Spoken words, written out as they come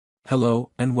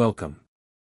Hello and welcome.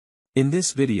 In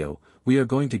this video, we are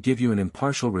going to give you an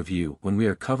impartial review when we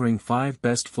are covering 5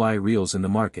 best fly reels in the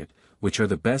market, which are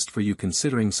the best for you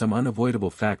considering some unavoidable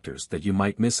factors that you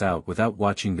might miss out without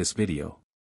watching this video.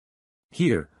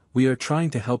 Here, we are trying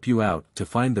to help you out to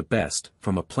find the best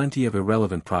from a plenty of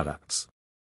irrelevant products.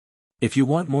 If you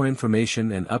want more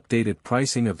information and updated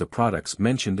pricing of the products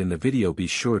mentioned in the video, be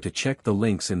sure to check the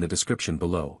links in the description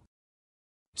below.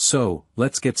 So,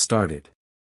 let's get started.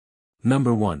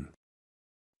 Number 1.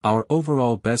 Our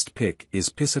overall best pick is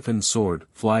Piscifun Sword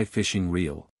Fly Fishing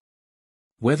Reel.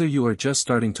 Whether you are just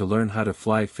starting to learn how to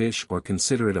fly fish or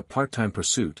consider it a part-time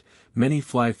pursuit, many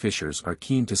fly fishers are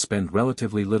keen to spend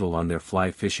relatively little on their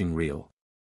fly fishing reel.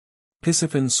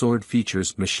 Piscifun Sword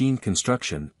features machined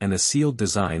construction and a sealed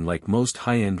design like most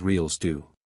high-end reels do.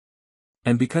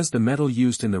 And because the metal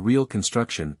used in the reel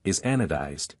construction is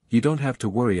anodized, you don't have to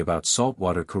worry about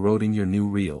saltwater corroding your new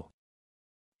reel.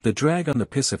 The drag on the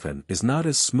Piscifun is not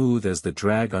as smooth as the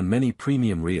drag on many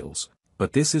premium reels,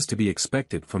 but this is to be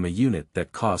expected from a unit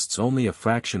that costs only a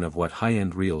fraction of what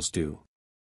high-end reels do.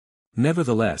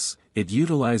 Nevertheless, it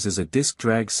utilizes a disc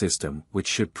drag system which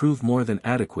should prove more than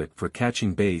adequate for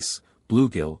catching bass,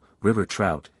 bluegill, river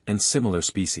trout, and similar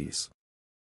species.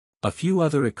 A few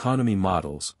other economy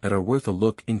models that are worth a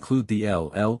look include the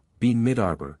LL Bean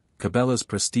Mid-Arbor, Cabela's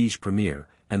Prestige Premier,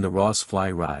 and the Ross Fly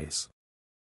Rise.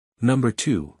 Number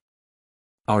 2.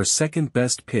 Our second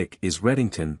best pick is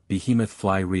Redington BEHEMOTH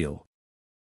Fly Reel.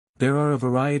 There are a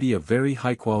variety of very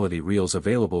high-quality reels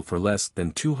available for less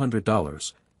than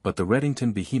 $200, but the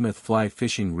Redington BEHEMOTH Fly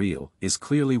Fishing Reel is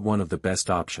clearly one of the best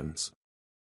options.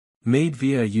 Made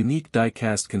via a unique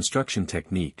die-cast construction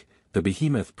technique, the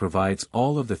Behemoth provides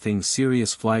all of the things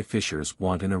serious fly fishers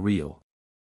want in a reel.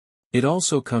 It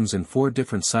also comes in 4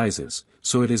 different sizes,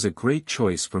 so it is a great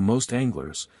choice for most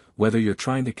anglers, whether you're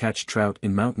trying to catch trout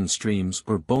in mountain streams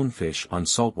or bonefish on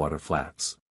saltwater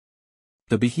flats.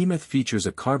 The Behemoth features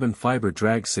a carbon fiber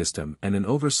drag system and an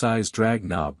oversized drag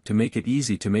knob to make it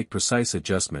easy to make precise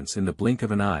adjustments in the blink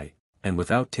of an eye, and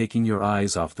without taking your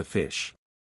eyes off the fish.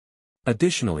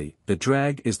 Additionally, the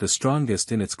drag is the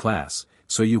strongest in its class,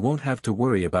 so you won't have to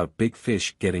worry about big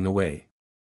fish getting away.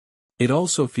 It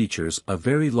also features a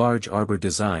very large arbor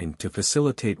design to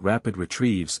facilitate rapid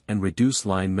retrieves and reduce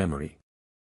line memory.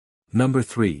 Number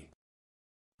 3.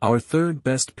 Our third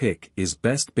best pick is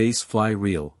Best Bass Fly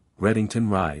Reel, Redington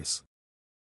Rise.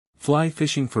 Fly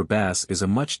fishing for bass is a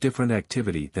much different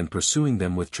activity than pursuing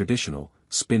them with traditional,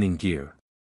 spinning gear.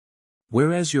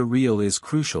 Whereas your reel is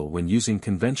crucial when using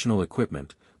conventional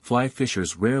equipment, fly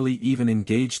fishers rarely even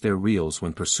engage their reels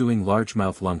when pursuing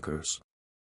largemouth lunkers.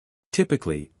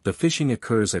 Typically, the fishing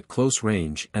occurs at close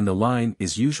range and the line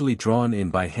is usually drawn in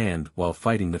by hand while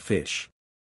fighting the fish.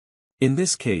 In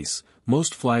this case,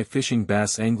 most fly fishing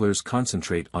bass anglers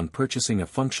concentrate on purchasing a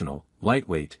functional,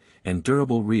 lightweight, and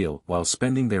durable reel while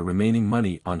spending their remaining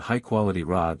money on high-quality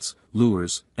rods,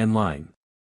 lures, and line.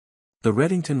 The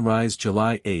Redington Rise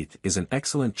July 8 is an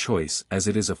excellent choice as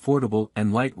it is affordable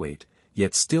and lightweight,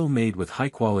 yet still made with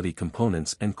high-quality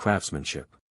components and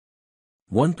craftsmanship.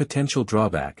 One potential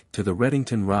drawback to the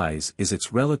Redington Rise is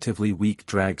its relatively weak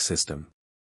drag system.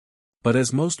 But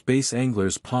as most bass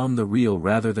anglers palm the reel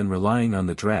rather than relying on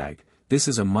the drag, this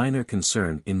is a minor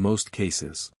concern in most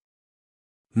cases.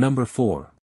 Number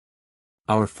 4.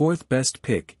 Our fourth best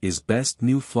pick is Best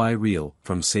New Fly Reel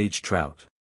from Sage Trout.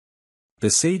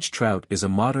 The Sage Trout is a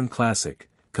modern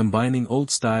classic, combining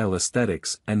old-style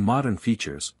aesthetics and modern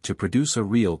features to produce a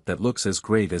reel that looks as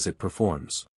great as it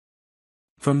performs.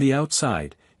 From the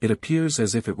outside, it appears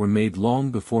as if it were made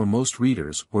long before most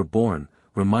readers were born,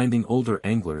 reminding older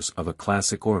anglers of a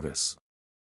classic Orvis.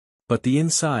 But the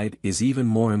inside is even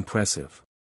more impressive.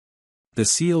 The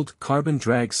sealed carbon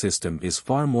drag system is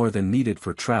far more than needed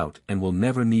for trout and will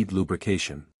never need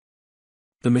lubrication.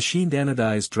 The machined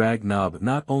anodized drag knob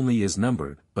not only is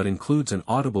numbered but includes an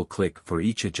audible click for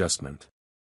each adjustment.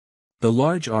 The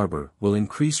large arbor will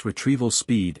increase retrieval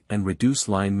speed and reduce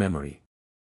line memory.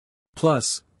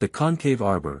 Plus, the concave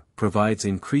arbor provides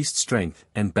increased strength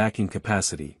and backing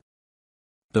capacity.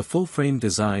 The full-frame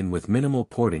design with minimal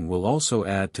porting will also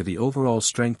add to the overall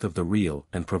strength of the reel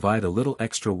and provide a little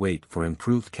extra weight for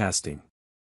improved casting.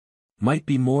 Might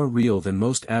be more reel than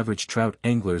most average trout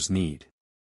anglers need.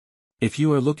 If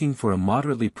you are looking for a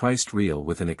moderately priced reel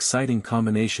with an exciting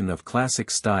combination of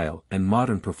classic style and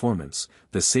modern performance,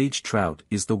 the Sage Trout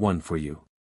is the one for you.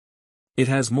 It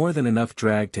has more than enough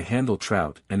drag to handle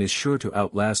trout and is sure to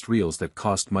outlast reels that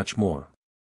cost much more.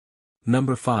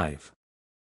 Number 5.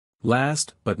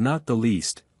 Last but not the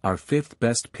least, our fifth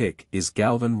best pick is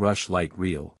Galvan Rush Light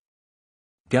Reel.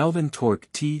 Galvin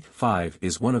Torque T5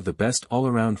 is one of the best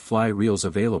all-around fly reels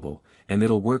available, and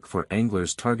it'll work for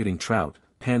anglers targeting trout,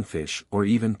 panfish or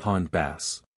even pond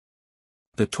bass.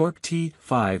 The Torque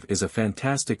T5 is a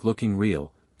fantastic-looking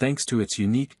reel, thanks to its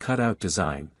unique cutout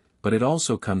design, but it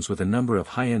also comes with a number of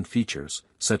high-end features,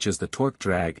 such as the torque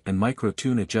drag and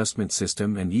micro-tune adjustment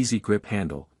system and easy grip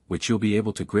handle, which you'll be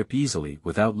able to grip easily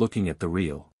without looking at the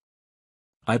reel.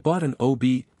 I bought an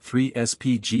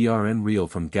OB3SP reel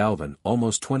from Galvin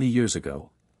almost 20 years ago.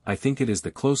 I think it is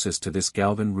the closest to this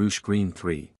Galvin Roosh Green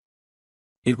 3.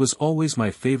 It was always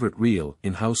my favorite reel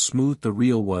in how smooth the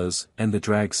reel was and the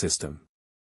drag system.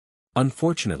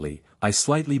 Unfortunately, I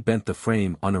slightly bent the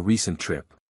frame on a recent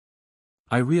trip.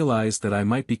 I realized that I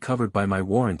might be covered by my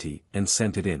warranty and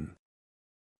sent it in.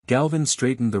 Galvin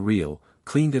straightened the reel,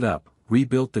 cleaned it up,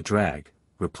 rebuilt the drag,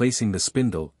 replacing the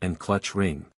spindle and clutch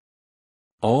ring.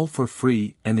 All for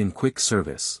free and in quick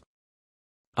service.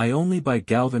 I only buy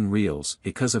Galvin reels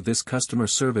because of this customer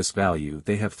service value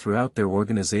they have throughout their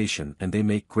organization, and they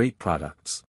make great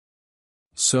products.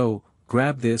 So,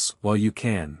 grab this while you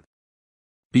can.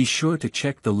 Be sure to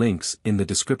check the links in the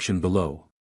description below.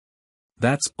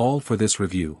 That's all for this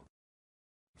review.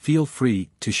 Feel free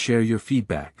to share your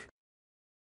feedback.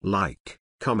 Like,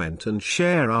 comment and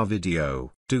share our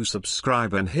video. Do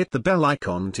subscribe and hit the bell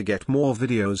icon to get more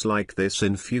videos like this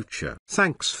in future.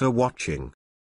 Thanks for watching.